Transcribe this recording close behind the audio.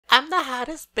I'm the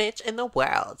hottest bitch in the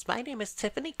world. My name is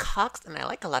Tiffany Cox, and I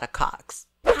like a lot of cocks.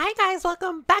 Hi guys,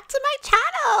 welcome back to my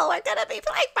channel. We're gonna be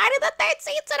playing Friday the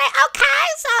 13th today. Okay,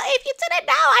 so if you didn't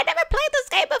know, I never played this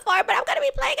game before, but I'm gonna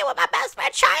be playing it with my best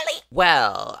friend Charlie.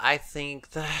 Well, I think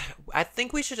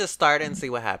we should just start and see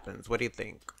what happens. What do you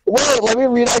think? Wait, let me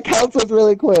read our counselors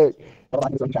really quick. Where are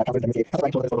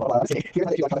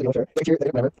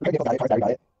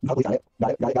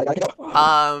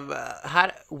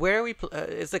we?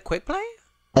 Is it quick play?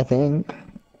 I think.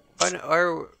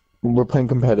 Or we're playing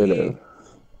competitive.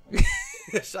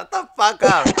 Shut the fuck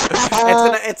up.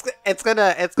 It's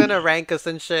gonna rank us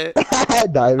and shit.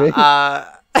 Diving.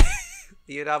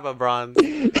 You'd have a bronze. So in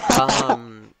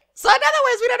other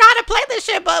words, we don't know how to play this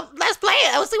shit, but let's play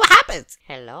it and we'll see what happens.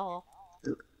 Hello.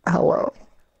 Hello.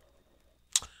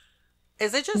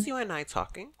 Is it just you and I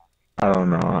talking? I don't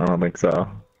know. I don't think so.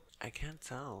 I can't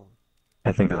tell.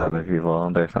 I think there's other people.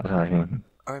 They're not talking.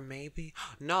 Or maybe...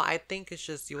 No, I think it's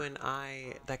just you and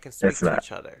I that can speak to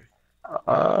each other.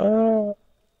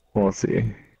 We'll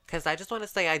see. Because I just want to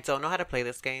say I don't know how to play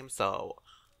this game, so...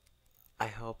 I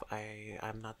hope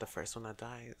I'm not the first one that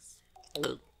dies.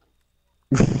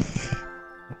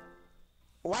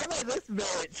 Why am I this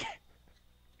bitch?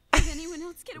 Did anyone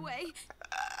else get away?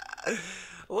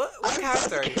 What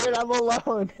character are you? I'm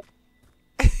alone.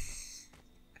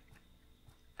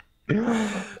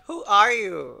 Who are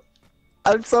you?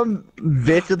 I'm some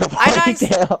bitch with a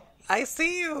ponytail. I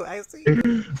see you. I see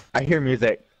you. I hear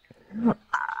music. Oh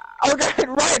god,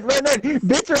 run!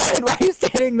 Bitch, run! Why are you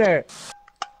standing there?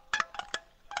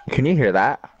 Can you hear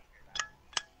that?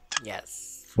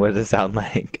 Yes. What does it sound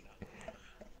like?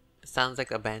 It sounds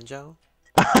like a banjo.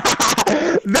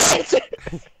 Bitch!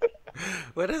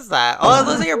 What is that? Oh,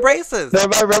 those are your braces. They're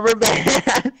my rubber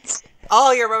bands.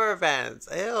 Oh, your rubber bands.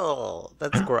 Ew,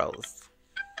 that's gross.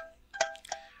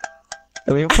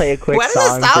 Let me play a quick Why song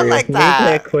does it sound for you. like Let that? me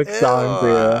play a quick song for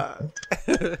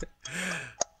you.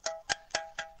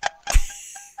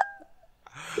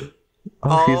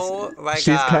 Oh my god.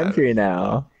 She's country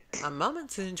now. A moment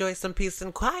to enjoy some peace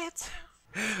and quiet.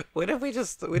 What if you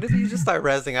just start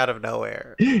rezzing out of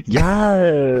nowhere?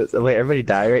 Yes. Wait, everybody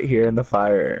die right here in the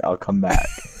fire. I'll come back.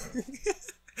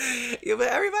 Yeah, but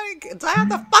everybody die at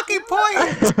the fucking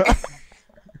point.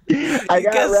 I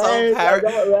got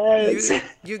Reds.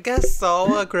 You get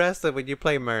so aggressive when you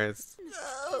play Merz.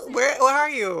 Where are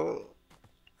you?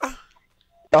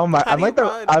 Oh my!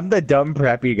 I'm the dumb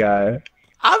preppy guy.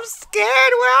 I'm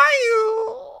scared. Where are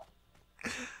you?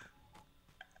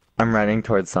 I'm running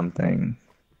towards something.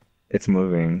 It's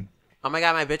moving. Oh my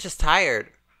god, my bitch is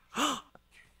tired. Oh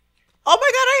my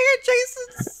god, I hear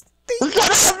Jason's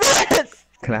thing.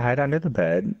 Can I hide under the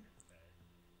bed?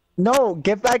 No,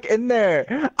 get back in there!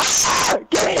 Ah,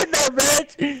 get in there,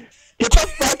 bitch! Get the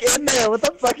fuck in there! What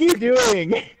the fuck are you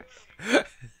doing?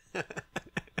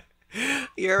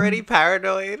 You're already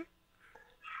paranoid?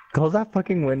 Close that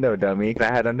fucking window, dummy. Can I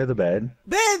hide under the bed?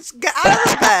 Bitch, get out of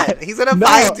the bed! He's gonna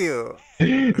find you!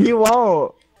 You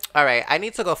won't! Alright, I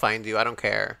need to go find you. I don't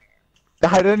care.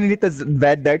 Hide underneath this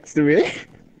bed next to me.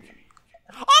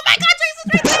 Oh my god,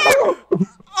 Jason's right there!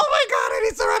 Oh my god, I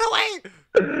need to run away!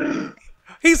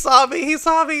 He saw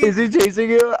me, Is he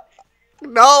chasing you?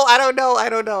 No, I don't know, I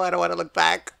don't want to look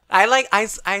back. I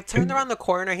turned around the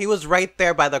corner, he was right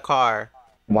there by the car.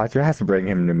 Watch your ass bring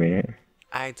him to me.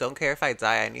 I don't care if I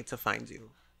die, I need to find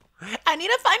you. I need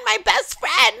to find my best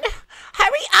friend!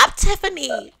 Hurry up,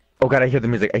 Tiffany! Oh god, I hear the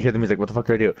music, what the fuck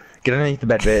do I do? Get underneath the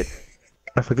bed, bitch.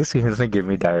 I feel like this game is gonna give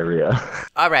me diarrhea.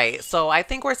 Alright, so I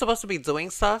think we're supposed to be doing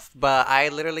stuff, but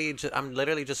I'm literally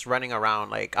just running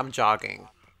around, like, I'm jogging.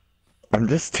 I'm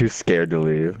just too scared to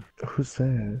leave. Who's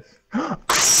this? What?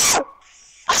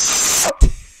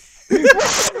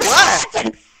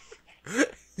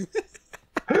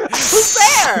 Who's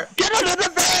there? Get under the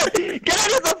bed! Get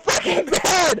under the fucking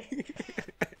bed!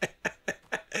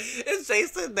 Is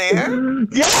Jason there?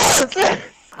 Yes!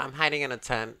 I'm hiding in a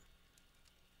tent.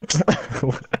 I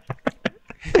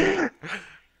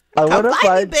want to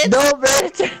find bitch. no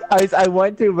bitch. I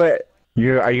want to, but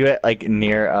are you at like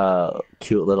near a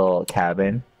cute little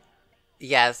cabin?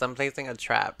 Yes, I'm placing a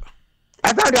trap.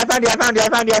 I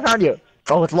found you.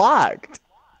 Oh, it's locked.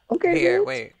 Okay. Here,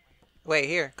 bitch. wait,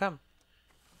 here, come.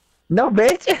 No,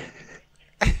 bitch.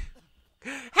 Hey,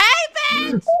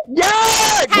 bitch!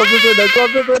 Yeah! Close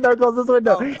this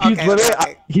window. Oh, He's okay, literally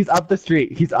okay. He's up the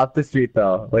street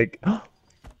though. Like,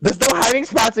 there's no hiding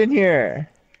spots in here.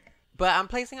 But I'm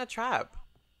placing a trap.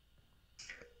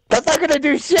 That's not gonna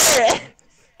do shit.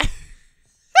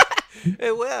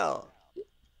 It will.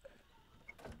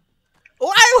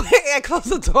 Why? I closed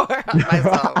the door on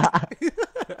myself.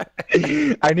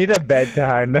 I need a bed to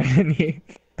hide underneath.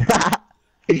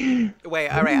 Wait,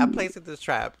 alright, I'm placing this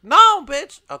trap. No,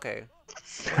 bitch! Okay.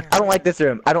 I don't like this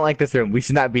room. I don't like this room. We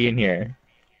should not be in here.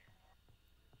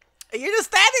 You're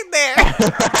just standing there!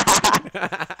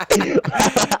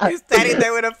 You're standing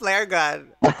there with a flare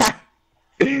gun.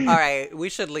 Alright, we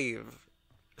should leave.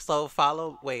 So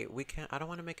follow. Wait, we can't. I don't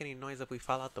want to make any noise if we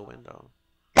fall out the window.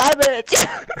 Bye,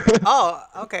 bitch! Oh,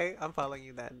 okay. I'm following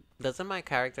you then. Doesn't my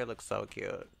character look so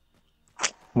cute?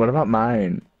 What about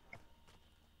mine?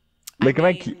 Look at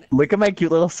mean- my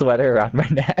cute little sweater around my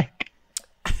neck.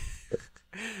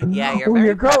 Yeah, you're Oh, very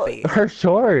your girl, preppy. her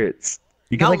shorts.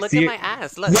 You can No, like look see at my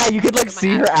ass. Look. Yeah, you could Look like at my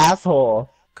see her ass. asshole.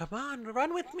 Come on,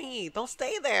 run with me. Don't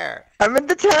stay there. I'm in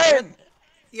the turn.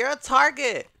 You're a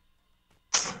target.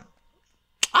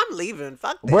 I'm leaving.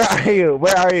 Fuck this. Where are you?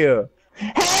 Where are you?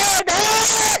 Hey,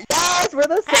 no! Yes, we're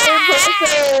the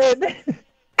same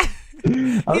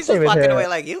person. He's just walking away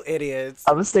like, you idiots.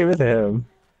 I'm gonna stay with him.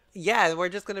 Yeah, we're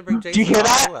just gonna bring Jason. Do you hear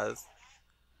that? To us.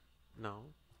 No.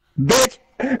 Bitch!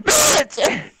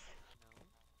 Bitch!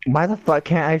 Why the fuck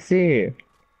can't I see?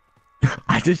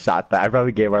 I just shot that. I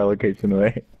probably gave our location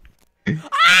away.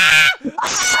 I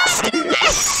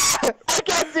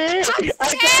can't see!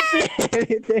 I can't see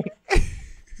anything!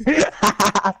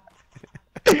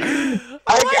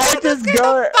 I just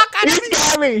go. He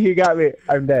got me! He got me!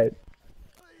 I'm dead.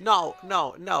 No,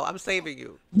 I'm saving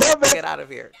you. No, but Get out of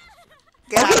here.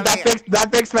 Get okay, out of here.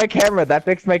 that fixed my camera. That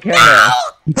fixed my camera. No!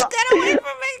 Get away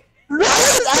from me! No,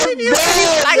 I'm He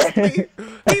sliced dead! me!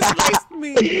 He sliced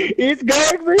me! He's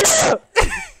going for you!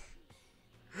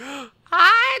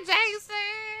 Hi,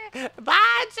 Jason!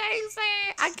 Bye,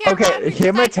 Jason! I can't run Okay, because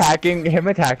him I- attacking me. Him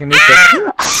attacking me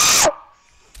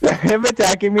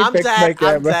I'm fixed my dead.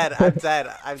 camera. I'm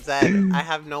dead. I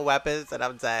have no weapons and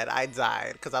I'm dead. I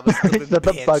died because I'm a stupid Shut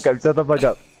the bitch. fuck up. Shut the fuck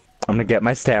up. I'm gonna get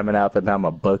my stamina up and then I'm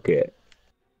gonna book it.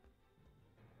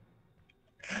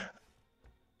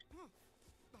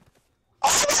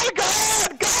 Oh my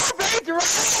god! Garbage, run!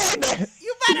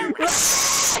 You better run!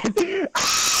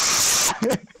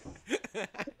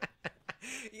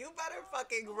 You better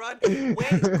fucking run.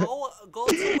 Wait, go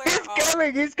to where He's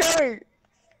coming! He's coming!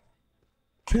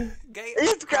 He's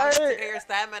crouch to coming! get your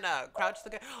stamina. Crouch to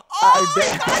get. I'm Oh, he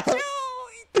dead. got you!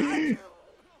 He got you!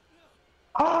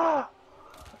 Ah!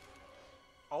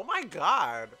 Oh my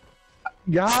god.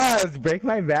 Yes! Break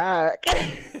my back!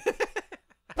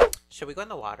 Should we go in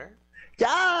the water?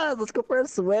 Yes! Let's go for a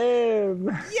swim!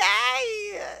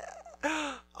 Yay!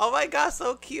 Oh my god,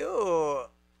 so cute.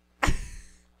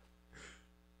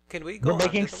 Can we go? We're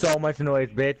making under the so much noise,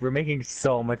 bitch. We're making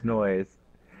so much noise.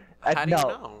 How do you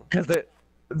know? Because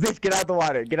bitch, get out the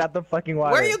water. Get out the fucking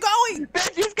water. Where are you going?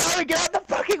 Bitch, he's coming. Get out the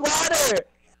fucking water.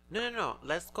 No.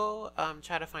 Let's go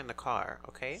try to find the car,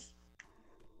 okay?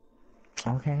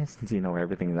 Okay, since you know where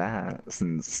everything's at,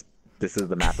 since this is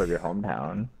the map of your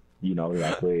hometown, you know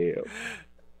exactly.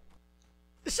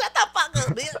 Shut the fuck up,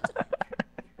 bitch!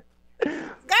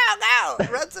 Go!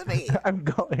 Run to me! I'm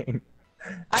going.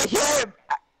 I hear him.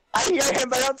 I hear him,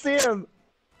 but I don't see him.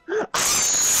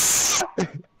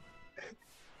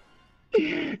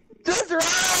 Just run!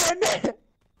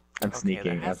 I'm Okay, sneaking.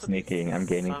 there I'm has to be sneaking. I'm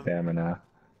gaining some- stamina.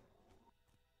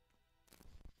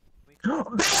 Oh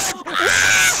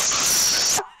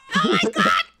my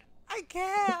god! I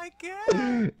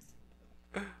can't!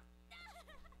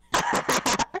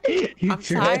 You I'm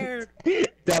tripped. tired.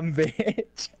 Dumb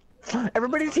bitch.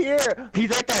 Everybody's here. He's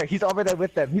right there. He's over there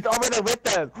with them. He's over there with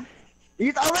them.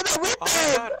 He's over there with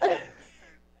Oh my them.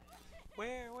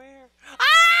 Where?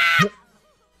 Ah!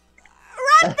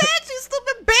 Run, bitch! You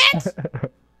stupid bitch!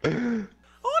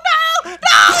 Oh no! No!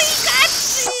 He got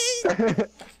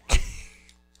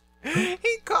me!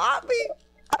 He caught me!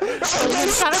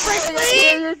 He's trying to break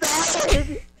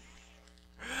free!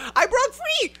 I broke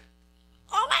free!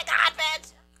 Oh my god,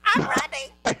 bitch! I'm running!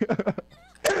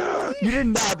 You did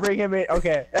not bring him in.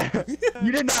 Okay.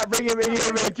 You did not bring him in here,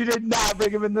 bitch. You did not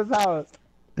bring him in this house.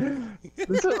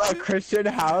 This is a Christian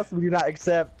house. We do not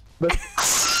accept this.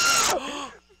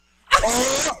 Oh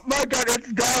my god,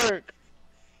 it's dark.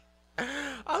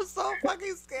 I'm so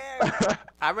fucking scared.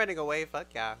 I'm running away, fuck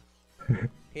yeah.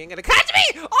 He ain't gonna catch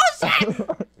me! Oh shit!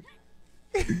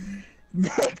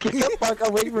 Get the fuck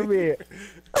away from me.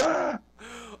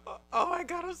 Oh my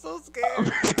god, I'm so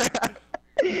scared.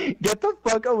 Get the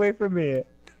fuck away from me.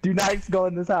 Do not go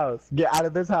in this house. Get out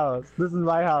of this house. This is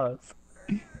my house.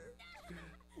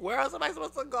 Where else am I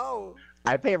supposed to go?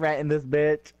 I pay rent in this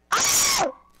bitch.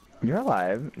 You're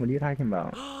alive. What are you talking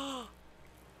about?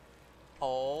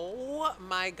 Oh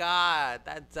my god,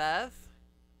 that death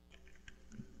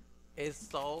is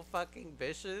so fucking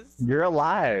vicious. You're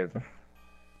alive.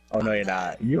 Oh no, you're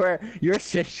not. You're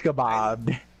shish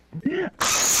kebabbed.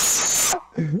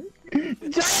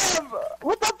 Jump!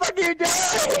 What the fuck are you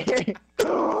doing?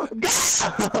 Go! Go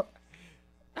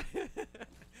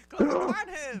support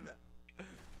him.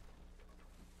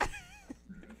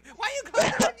 Why you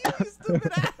going on you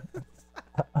stupid ass?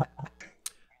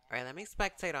 Alright, let me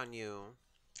spectate on you.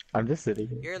 I'm just sitting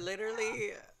here. You're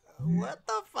literally... What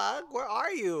the fuck? Where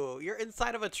are you? You're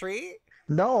inside of a tree?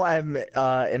 No, I'm in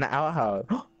an outhouse.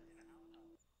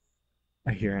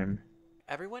 I hear him.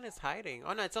 Everyone is hiding.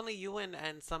 Oh no, it's only you and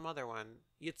some other one.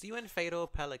 It's you and Fatal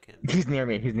Pelican. He's near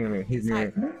me. He's near me. He's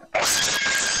near me.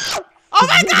 Oh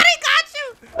my god, he got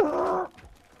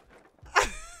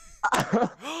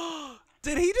you!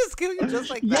 Did he just kill you just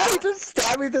like that? Yeah, he just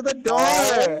stabbed me through the door.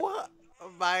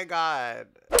 Oh my god.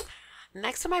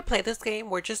 Next time I play this game,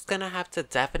 we're just gonna have to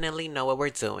definitely know what we're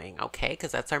doing, okay?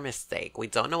 Because that's our mistake. We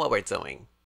don't know what we're doing.